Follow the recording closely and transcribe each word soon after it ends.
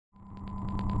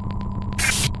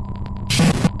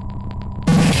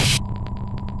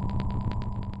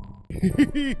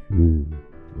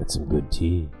That's some good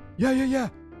tea. Yeah.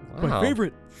 Wow. My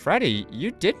favorite. Freddy,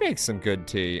 you did make some good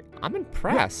tea. I'm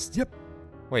impressed. Yep.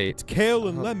 Wait, It's kale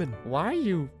and lemon. why are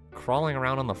you crawling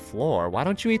around on the floor? Why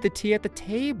don't you eat the tea at the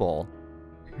table?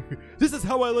 This is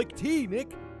how I like tea,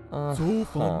 Nick. So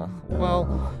fun.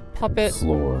 Well, Puppet,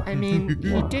 Floor. I mean,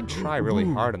 you did try really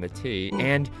hard on the tea,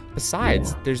 and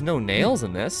besides, there's no nails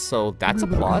in this, so that's a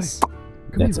plus.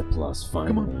 That's a plus.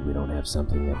 Finally, we don't have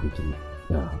something that we can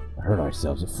hurt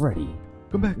ourselves with. Freddy,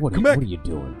 Come back. what Come back. are you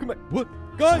doing? Come back. What?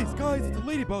 Guys, Oh, it's a man.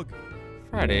 ladybug.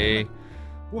 Freddy,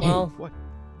 What? Well- What?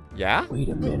 yeah? Wait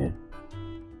a minute.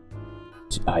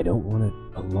 I don't want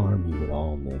to alarm you at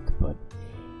all, Nick, but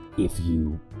if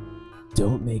you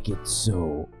don't make it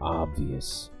so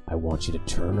obvious, I want you to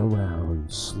turn around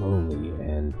slowly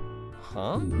and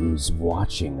Huh? who's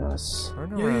watching us?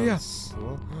 Turn Yeah. around.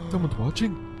 Someone's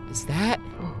watching. Is that?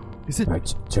 Is it?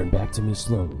 Right, turn back to me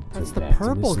slowly. That's Turn the back to me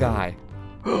purple slowly. guy.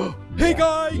 Hey, Yeah,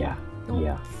 guy! Yeah, No,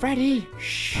 yeah. Freddy,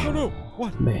 shh. No.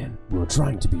 What? Man, we're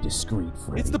trying to be discreet,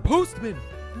 Freddy. It's the postman.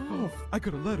 No, I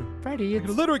got a letter. Freddy, I got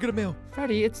a it's letter. I got a mail.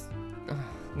 Freddy, it's.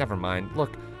 Never mind.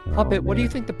 Look, Oh, Puppet, what do you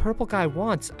man. think the purple guy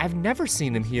wants? I've never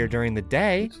seen him here during the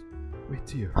day. Wait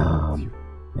till you. I'm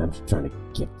just trying to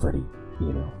get Freddy,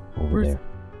 over Where's- there.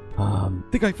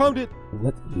 Think I found it.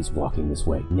 He's walking this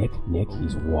way. Nick,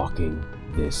 he's walking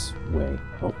this way.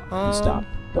 Oh, Um, he stopped.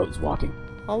 Oh, he's walking.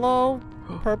 Hello,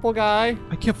 purple guy.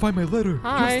 I can't find my letter.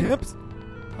 Hi. Do you have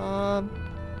stamps?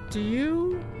 Do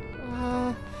you?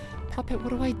 Puppet, what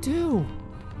do I do?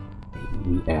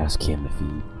 Maybe we ask him if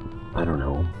he, I don't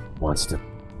know, wants to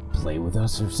play with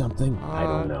us or something. I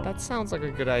don't know. That sounds like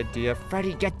a good idea.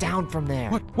 Freddy, get down from there.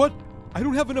 What? I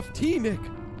don't have enough tea, Nick.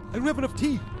 I don't have enough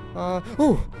tea.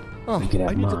 You Oh, could I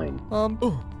have need to- mine.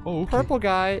 Oh, okay. purple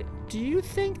guy, do you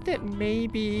think that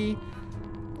maybe,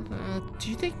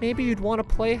 you'd want to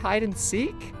play hide and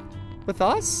seek with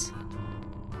us?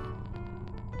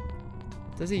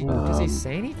 Does he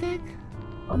say anything?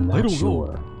 I'm I not don't know.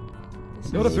 sure.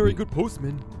 This Not a is very good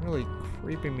postman. really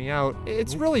creeping me out.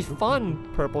 It's really fun,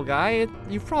 purple guy.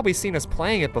 You've probably seen us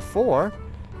playing it before.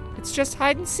 It's just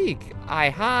hide and seek. I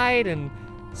hide and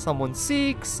someone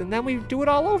seeks, and then we do it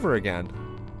all over again.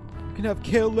 You can have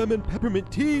kale, lemon,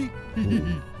 peppermint tea.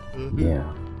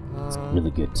 Yeah, it's Uh,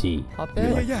 really good tea.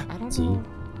 Puppet? Yeah. I don't Tea? know.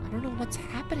 I don't know what's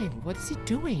happening. What is he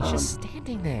doing? He's just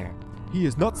standing there. He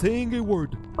is not saying a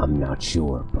word. I'm not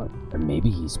sure, but maybe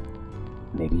he's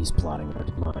plotting our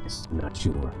demise. I'm not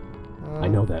sure. I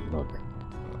know that look.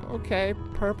 Okay,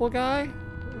 purple guy.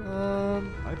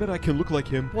 I bet I can look like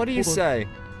him. What do you Hold on. say?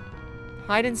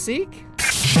 Hide and seek?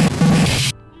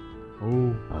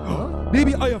 Oh.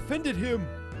 Maybe I offended him.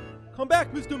 Come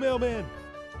back, Mr. Mailman.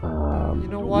 You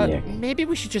know what? Nick. Maybe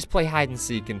we should just play hide and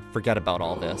seek and forget about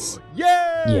all this. Yay!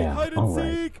 Yeah, Hide and all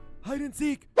right. seek. Hide and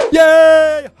seek.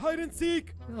 Yay! Hide and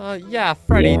seek. Yeah,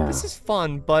 Freddy, Yeah. this is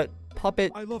fun, but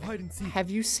Puppet, I love hide and seek. have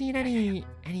you seen any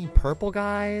purple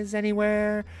guys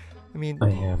anywhere? I mean, I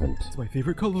haven't. It's my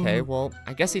favorite color. okay, well,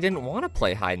 I guess he didn't want to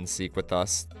play hide and seek with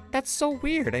us. That's so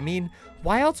weird. I mean,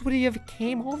 why else would he have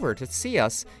came over to see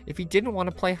us if he didn't want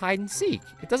to play hide and seek?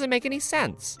 It doesn't make any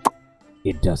sense.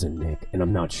 It doesn't, Nick, and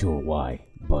I'm not sure why,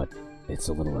 but it's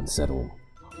a little unsettling.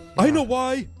 I know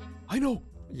why. I know.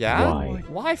 Yeah? Why?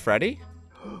 Why, Freddy?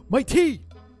 My tea.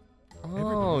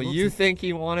 Oh, loves you it. think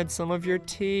he wanted some of your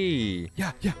tea?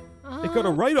 Yeah. It got a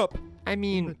write-up. I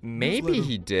mean, the maybe newsletter.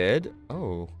 he did.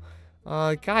 Oh.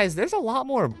 Guys, there's a lot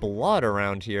more blood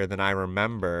around here than I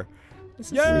remember. This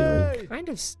is Yay! kind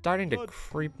of starting to Blood.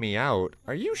 creep me out.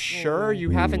 Are you sure you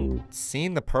haven't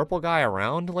seen the purple guy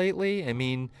around lately? I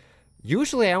mean,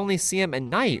 usually I only see him at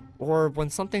night or when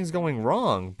something's going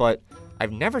wrong, but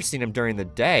I've never seen him during the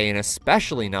day, and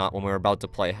especially not when we're about to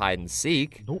play hide and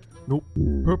seek. Nope.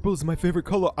 Purple is my favorite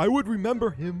color. I would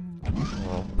remember him.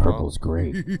 Well, Purple's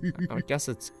great. I guess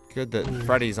it's good that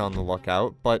Freddy's on the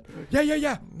lookout, but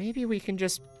Yeah. maybe we can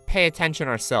just pay attention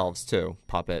ourselves too,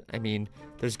 Puppet. I mean,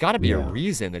 there's got to be a Yeah.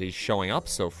 reason that he's showing up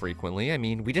so frequently. I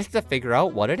mean, we just have to figure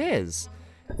out what it is.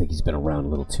 I think he's been around a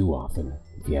little too often,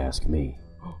 if you ask me.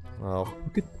 Well,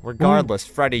 Look at regardless,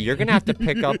 Freddy, you're gonna have to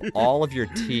pick up all of your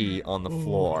tea on the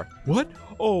floor. What?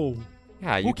 Oh.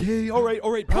 Yeah, you. Okay. All right.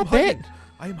 I'm Puppet! hiding.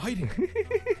 I am hiding.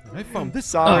 I found this.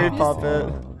 Sorry, Oh.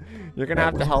 Puppet. You're gonna That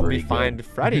have to was help me pretty good. find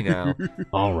Freddy now.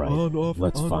 All right, On, off,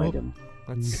 let's on, find off. him.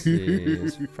 Let's see.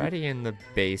 Is Freddy in the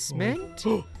basement?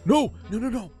 No.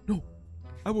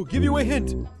 I will give you a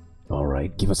hint. All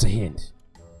right, give us a hint.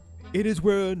 It is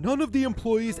where none of the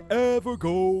employees ever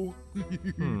go.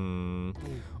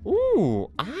 Ooh,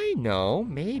 I know.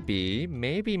 Maybe,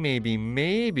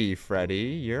 Freddy,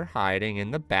 you're hiding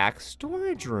in the back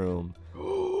storage room.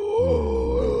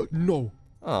 No.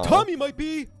 Oh. Tommy might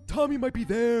be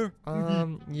there.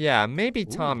 Yeah, maybe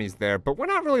Tommy's there, but we're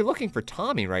not really looking for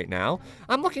Tommy right now.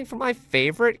 I'm looking for my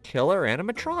favorite killer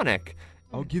animatronic.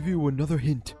 I'll give you another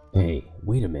hint. Hey,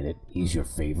 wait a minute. He's your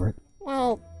favorite?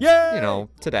 Well, Yeah. you know,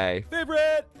 today.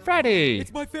 Favorite. Freddy!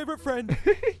 It's my favorite friend.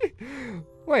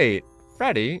 Wait,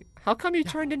 Freddy, how come you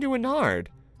turned into a nard?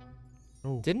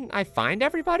 Oh. Didn't I find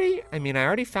everybody? I mean, I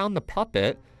already found the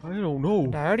puppet, I don't know.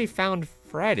 and I already found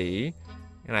Freddy,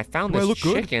 and I found Do I this look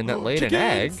good? chicken that laid an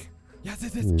egg. Chickens! Yes,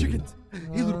 chickens.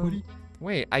 Hey, little buddy.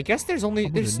 Wait, I guess there's I'm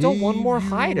still gonna one more name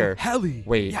you hider. Hallie.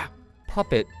 Wait, Yeah,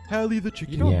 puppet, Hallie the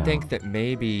chicken. you don't Yeah. think that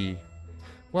maybe,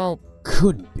 well,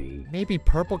 Couldn't be. maybe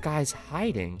Purple Guy's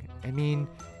hiding? I mean,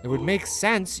 it would make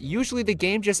sense. Usually the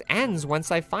game just ends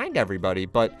once I find everybody,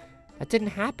 but that didn't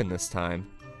happen this time.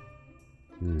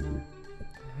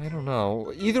 I don't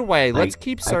know. Either way, let's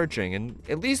keep searching, and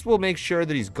at least we'll make sure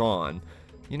that he's gone.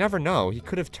 You never know. He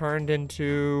could have turned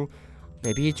into...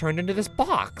 Maybe he turned into this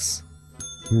box.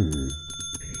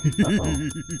 Uh-oh.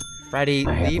 Freddy,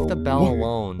 I have leave a the bell weird-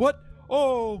 alone. What?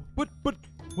 Oh, but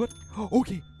what?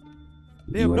 Okay.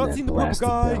 They have You and not that seen the purple blasted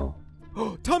guy.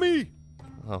 bell. Tommy.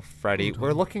 Oh, Freddy,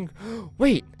 we're looking...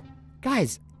 Wait,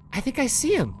 guys, I think I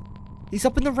see him. He's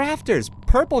up in the rafters.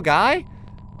 Purple Guy,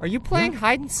 are you playing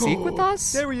hide and seek with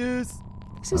us? There he is.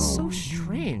 This is so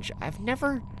strange. I've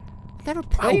never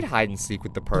played hide and seek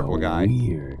with the purple Oh, guy.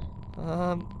 Weird.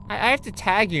 I have to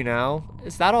tag you now.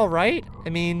 Is that all right? I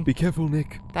mean, Be careful,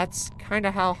 Nick. that's kind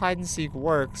of how hide and seek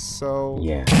works. So,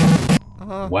 Yeah.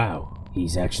 uh, Wow.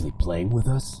 He's actually playing with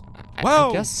us? I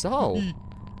guess so.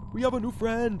 We have a new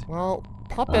friend. Well,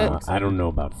 Puppet, I don't know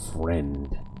about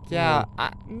friend. yeah,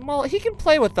 well, he can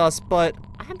play with us, but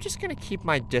I'm just gonna keep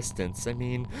my distance. I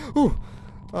mean,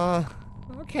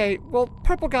 okay. Well,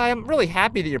 Purple Guy, I'm really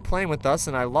happy that you're playing with us,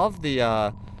 and I love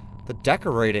the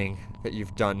decorating that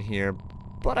you've done here.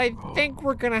 But I think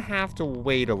we're gonna have to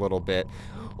wait a little bit.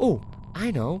 Oh,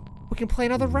 I know. We can play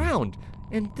another round.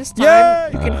 And this time, Yay!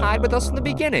 you can hide with us from the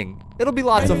beginning. It'll be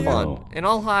lots of Hey, fun. yo. And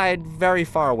I'll hide very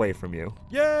far away from you.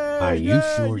 Yay! Are you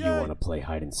yay, sure you yay, want to play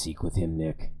hide and seek with him,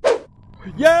 Nick?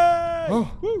 Yay!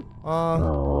 Oh. Woo.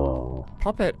 Oh.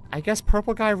 Puppet, I guess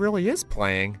Purple Guy really is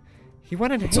playing. He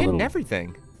went and It's a hid and little-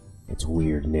 everything. It's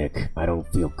weird, Nick. I don't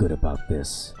feel good about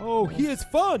this. Oh, he is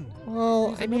fun. Well,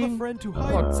 He's I another mean, friend to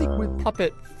hide and seek with.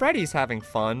 Puppet, Freddy's having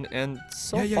fun, and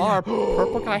so Yeah, yeah, far, yeah.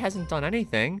 Purple Guy hasn't done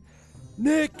anything.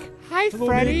 Nick. Hi, Hello,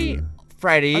 Freddy. Nick.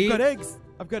 Freddy. I've got eggs.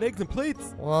 I've got eggs and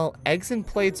plates. Well, eggs and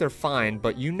plates are fine,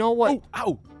 but you know what? Oh,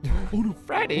 ow. Oh no.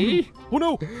 Freddy, Oh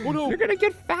no. Oh no. you're gonna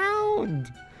get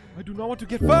found. I do not want to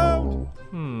get found.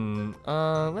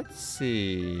 Let's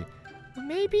see.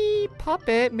 Maybe,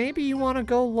 Puppet, maybe you want to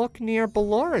go look near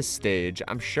Bellora's stage.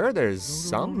 I'm sure there's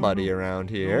somebody around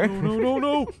here.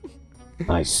 No.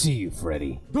 I see you,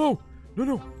 Freddy. No.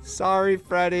 Sorry,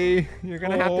 Freddy. You're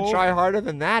gonna have to Oh. try harder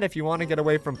than that if you want to get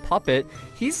away from Puppet.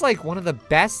 He's like one of the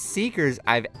best seekers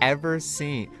I've ever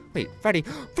seen. Wait, Freddy,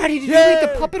 did you lead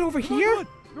the puppet over Come here? on.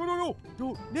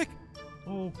 No, Nick.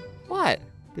 Oh, What?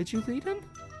 Did you lead him?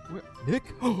 where? Nick.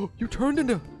 Oh, you turned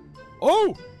into.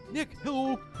 Oh, Nick.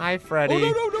 Hello. Hi, Freddy. Oh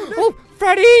no, Nick. Oh,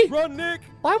 Freddy! Run, Nick.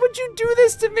 Why would you do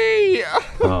this to me?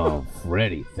 Oh,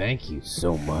 Freddy, thank you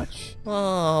so much.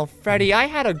 Oh, Freddy, I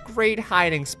had a great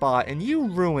hiding spot and you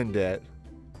ruined it.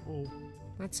 Oh,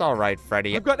 That's all right,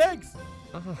 Freddy. I've got eggs.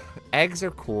 Eggs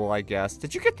are cool, I guess.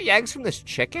 Did you get the eggs from this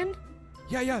chicken?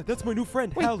 Yeah. That's my new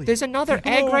friend, Wait, Hallie. there's another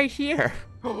Say egg hello. right here.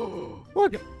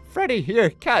 Look, Freddy, here,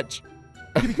 catch.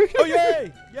 Oh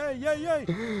yay!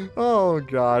 Yay! Oh,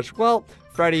 gosh. Well,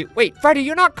 Freddy, wait, Freddy,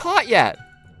 you're not caught yet.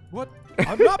 What?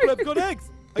 I'm not, but I've got eggs.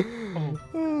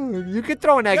 You could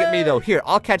throw an egg at me, Yay! though. Here,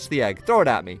 I'll catch the egg. Throw it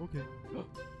at me. Okay.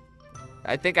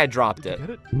 I think I dropped it. Get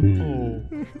it? Hmm.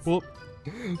 Oh. Well,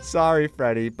 Sorry,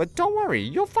 Freddy, but don't worry.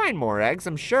 You'll find more eggs,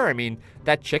 I'm sure. I mean,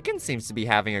 that chicken seems to be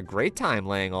having a great time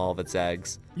laying all of its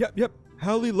eggs. yep.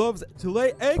 Hallie loves to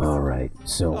lay eggs. All right,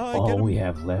 so I get all him. we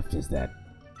have left is that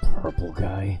purple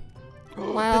guy.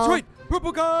 Well, That's right,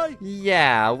 purple guy.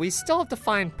 Yeah, we still have to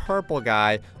find Purple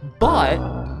Guy, but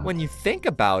Ah. when you think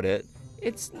about it,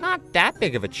 it's not that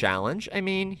big of a challenge. I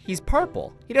mean, he's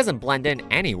purple. He doesn't blend in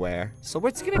anywhere, so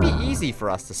it's gonna be easy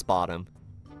for us to spot him.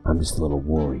 I'm just a little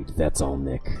worried, that's all,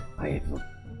 Nick. I have a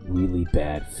really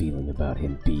bad feeling about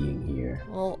him being here.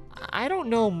 Well, I don't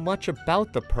know much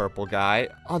about the Purple Guy,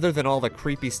 other than all the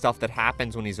creepy stuff that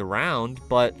happens when he's around,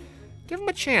 but give him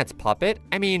a chance, Puppet.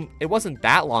 I mean, it wasn't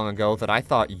that long ago that I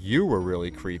thought you were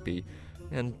really creepy,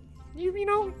 and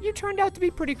you turned out to be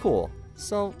pretty cool.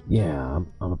 So, Yeah,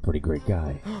 I'm a pretty great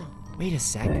guy. wait a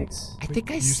sec. Thanks. I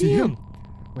think I you see see him.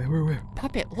 Where?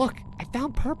 Puppet, look, I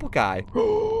found Purple Guy.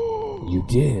 You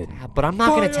did. Yeah, but I'm not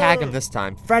gonna tag him this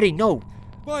time. Freddy, no.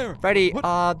 Fire! Freddy,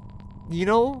 What? you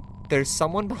know, there's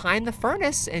someone behind the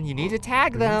furnace and you need to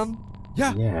tag them.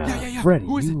 Yeah. Freddy,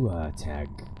 Who is it? you tag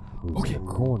who's in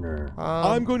the corner.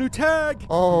 I'm going to tag.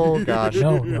 Oh gosh.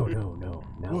 No.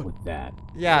 Not What? with that.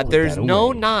 Yeah, Put there's that no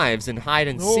away. knives in hide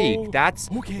and No. seek. That's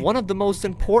Okay. one of the most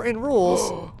important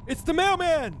rules. It's the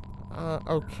mailman.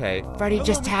 Okay. Freddy, Hello,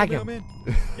 just Mr. tag him. Mailman.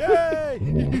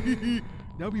 Yay!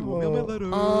 Now we will mail that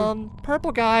letter.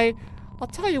 Purple Guy, I'll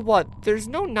tell you what, there's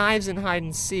no knives in hide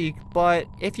and seek, but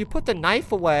if you put the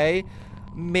knife away,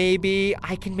 maybe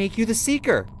I can make you the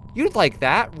seeker. You'd like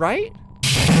that, right?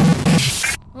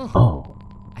 Oh,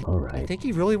 I alright. think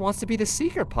he really wants to be the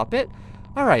seeker, Puppet.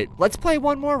 All right, let's play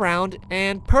one more round,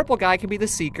 and Purple Guy can be the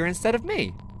seeker instead of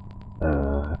me.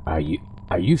 Are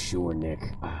you sure, Nick?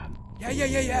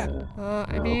 Yeah.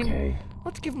 I mean, Okay.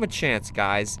 let's give him a chance,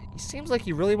 guys. He seems like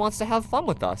he really wants to have fun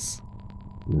with us.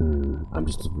 I'm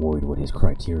just worried what his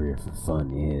criteria for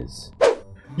fun is.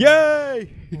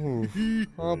 Yay!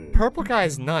 Well, Purple Guy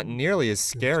is not nearly as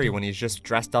scary when he's just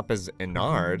dressed up as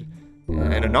Enard.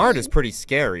 And Enard is pretty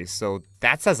scary, so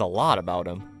that says a lot about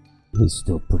him. He's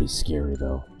still pretty scary,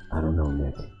 though. I don't know,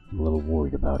 Nick. I'm a little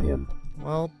worried about him.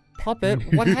 Well,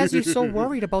 Puppet, what has you so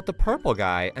worried about the Purple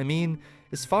Guy? I mean,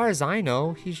 as far as I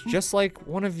know, he's just like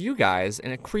one of you guys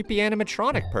and a creepy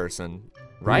animatronic person,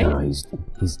 right? No,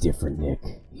 he's different, Nick.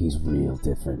 He's real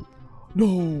different.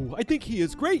 No, I think he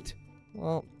is great.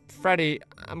 Well, Freddy,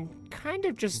 I'm kind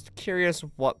of just curious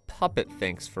what Puppet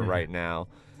thinks for right now.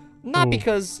 Not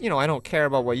because, I don't care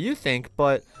about what you think,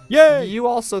 but Yay! you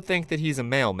also think that he's a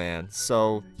mailman,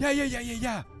 so Yeah.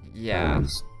 yeah. Yeah.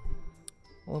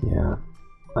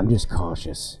 I'm just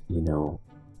cautious,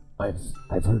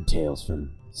 I've heard tales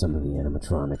from some of the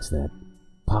animatronics that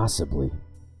possibly.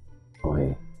 Oh,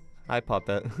 hey. Hi,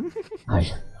 Puppet.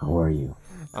 Hi, how are you?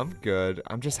 I'm good.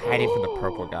 I'm just hiding from the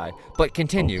Purple Guy. But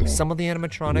continue. Okay. Some of the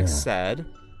animatronics Yeah. said...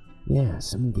 Yeah,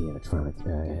 some of the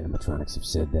animatronics have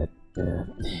said that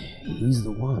he's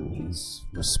the one. He's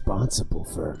responsible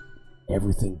for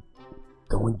everything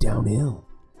going downhill.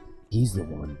 He's the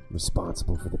one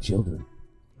responsible for the children.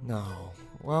 No.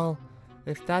 Well,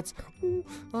 if that's...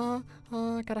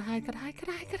 gotta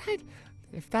hide.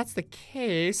 If that's the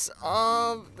case,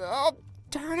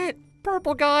 darn it,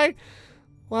 Purple Guy.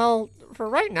 Well, for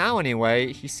right now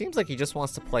anyway, he seems like he just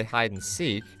wants to play hide and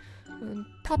seek.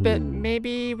 Puppet,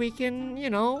 maybe we can,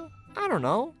 I don't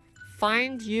know,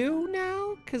 find you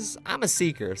now? Because I'm a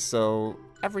seeker, so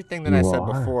everything that I said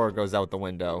before goes out the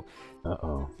window.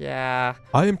 Uh-oh. Yeah.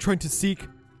 I'm trying to seek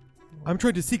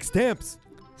stamps.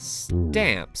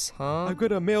 Stamps, huh? I've got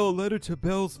to mail a letter to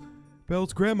Belle's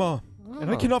grandma, and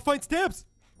I Oh. cannot find stamps.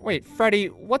 Wait, Freddy,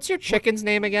 what's your chicken's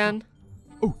name again?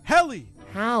 Oh, Hallie.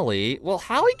 Hallie? Well,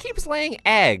 Hallie keeps laying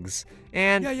eggs.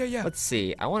 And Yeah. let's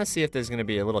see. I want to see if there's going to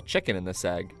be a little chicken in this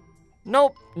egg.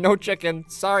 Nope, no chicken.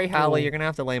 Sorry, Hallie, Oh. you're going to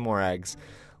have to lay more eggs.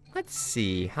 Let's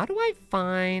see. How do I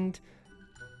find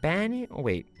Benny? Oh,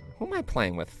 wait. Who am I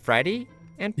playing with? Freddy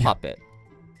and Puppet.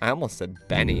 I almost said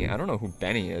Benny. I don't know who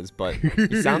Benny is, but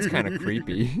he sounds kind of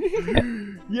creepy.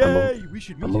 Yay! We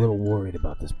should meet I'm a him. little worried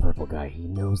about this Purple Guy. He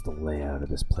knows the layout of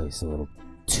this place a little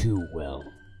too well.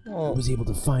 I Well, was able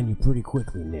to find you pretty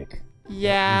quickly, Nick.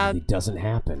 yeah. Usually doesn't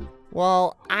happen.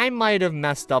 Well, I might have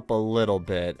messed up a little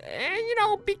bit. And,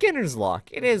 beginner's luck.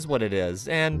 It is what it is.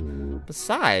 And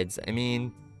besides, I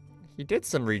mean, he did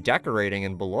some redecorating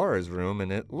in Bellora's room,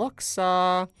 and it looks,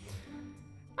 I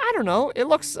don't know. It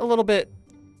looks a little bit,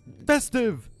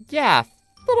 Festive. yeah,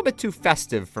 a little bit too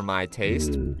festive for my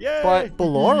taste. Yay! But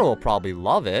Bellora will probably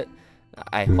love it.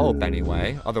 I hope,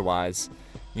 anyway. Otherwise,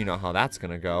 you know how that's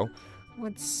gonna go.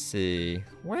 Let's see.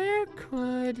 Where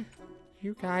could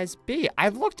you guys be?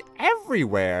 I've looked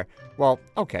everywhere. Well,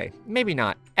 okay, maybe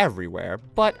not everywhere,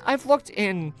 but I've looked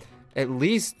in at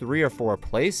least 3 or 4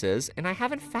 places, and I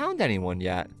haven't found anyone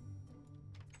yet.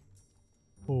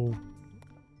 Oh.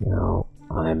 Now,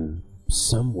 I'm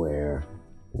somewhere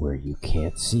where you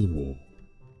can't see me.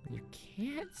 You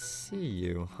can't see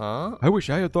you, huh? I wish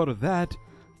I had thought of that.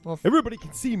 Well, Everybody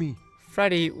can see me.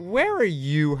 Freddy, where are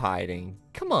you hiding?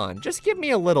 Come on, just give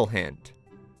me a little hint.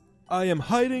 I am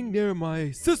hiding near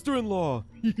my sister-in-law.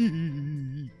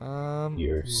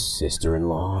 Your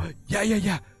sister-in-law?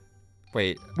 Yeah.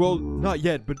 Wait, Well, not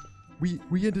yet, but we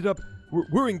ended up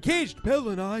we're engaged, Belle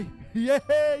and I.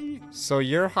 Yay! so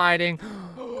you're hiding.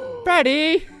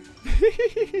 Freddy!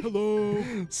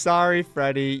 Hello. Sorry,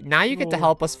 Freddy. Now you get to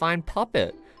help us find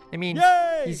Puppet. I mean,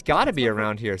 Yay! he's got to be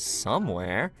around here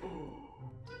somewhere.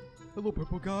 Hello,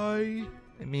 purple guy.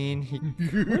 I mean, he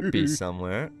could be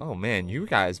somewhere. Oh man, you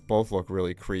guys both look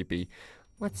really creepy.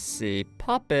 Let's see,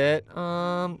 Puppet,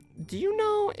 do you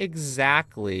know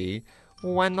exactly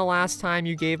when the last time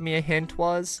you gave me a hint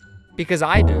was? Because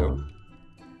I do.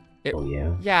 Oh,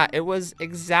 yeah? Yeah, it was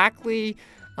exactly,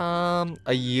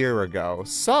 a year ago.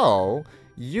 So,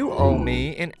 you owe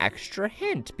me an extra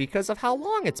hint because of how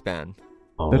long it's been.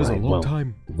 That is a Alright, long well,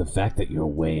 time. The fact that you're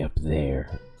way up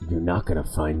there, you're not gonna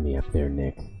find me up there,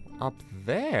 Nick. Up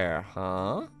there,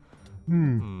 huh?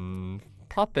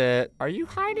 Puppet, are you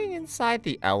hiding inside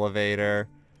the elevator?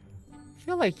 I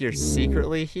feel like you're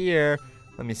secretly here.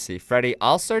 Let me see. Freddy,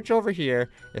 I'll search over here.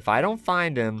 If I don't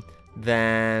find him,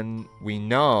 then we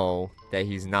know that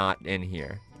he's not in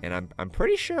here. And I'm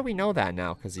pretty sure we know that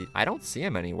now because I don't see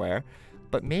him anywhere.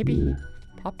 But maybe,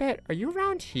 Puppet, are you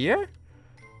around here?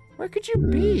 Where could you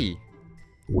be?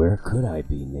 Where could I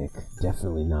be, Nick?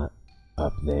 Definitely not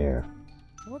up there.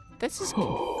 What? This is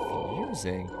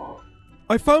confusing.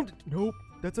 I found it. Nope,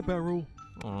 that's a barrel.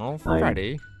 Oh,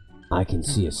 Freddy. I can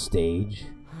see a stage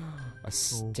A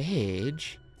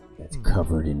stage? that's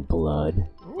covered in blood.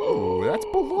 Ooh, that's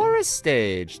Balora's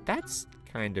stage. That's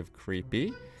kind of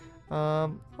creepy.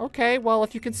 Okay, well,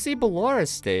 if you can see Balora's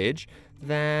stage,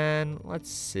 then let's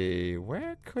see.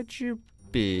 Where could you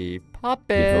be?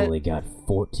 Puppet. You've only got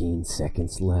 14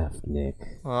 seconds left, Nick.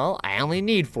 Well, I only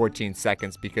need 14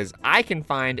 seconds because I can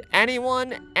find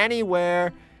anyone,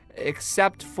 anywhere,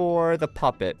 except for the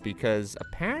puppet because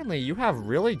apparently you have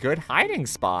really good hiding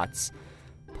spots.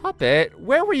 Puppet,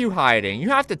 where were you hiding? You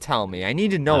have to tell me. I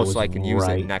need to know so I can use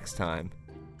it next time.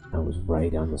 I was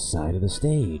right on the side of the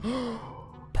stage.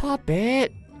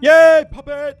 Puppet! Yay,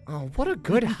 puppet! Oh, what a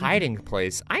good hiding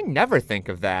place. I never think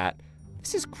of that.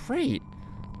 This is great.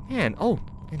 Man, oh,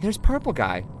 and there's Purple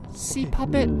Guy. See,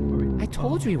 Puppet? I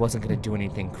told you he wasn't going to do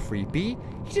anything creepy.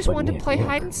 He just But wanted Nick, to play look.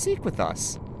 hide and seek with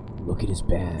us. Look at his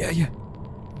badge. Yeah.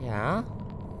 Yeah?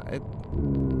 I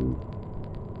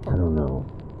don't know.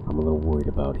 I'm a little worried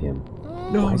about him.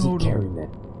 No, Why is he no. carrying that?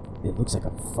 It looks like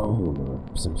a phone or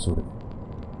some sort of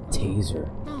taser.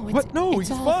 No, it's, What? No, it's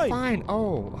he's all fine.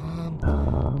 Oh,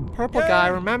 Purple Guy,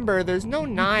 remember, there's no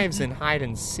knives in hide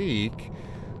and seek.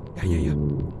 Yeah.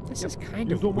 This is kind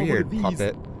You of don't want one weird, of these.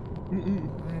 Puppet.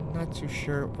 I'm not too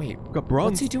sure. Wait, Got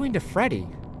bronze. what's he doing to Freddy?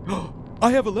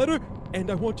 I have a letter, and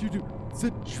I want you to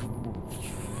sit.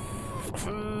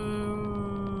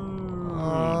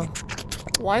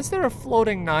 Why is there a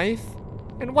floating knife?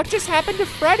 And what just happened to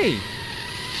Freddy?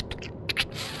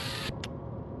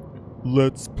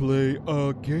 Let's play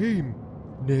a game,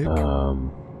 Nick.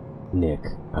 Nick,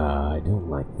 I don't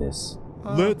like this.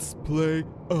 Let's play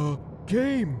a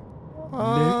game,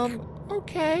 Nick.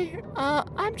 Okay.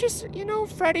 I'm just,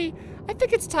 Freddy, I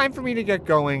think it's time for me to get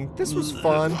going. This was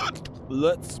fun.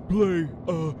 Let's play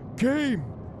a game,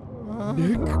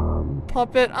 Nick.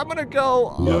 Puppet, I'm gonna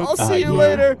go. No, I'll see you yeah.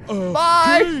 later. A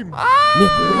Bye. game.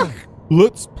 Ah! Nick,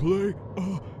 Let's play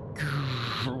a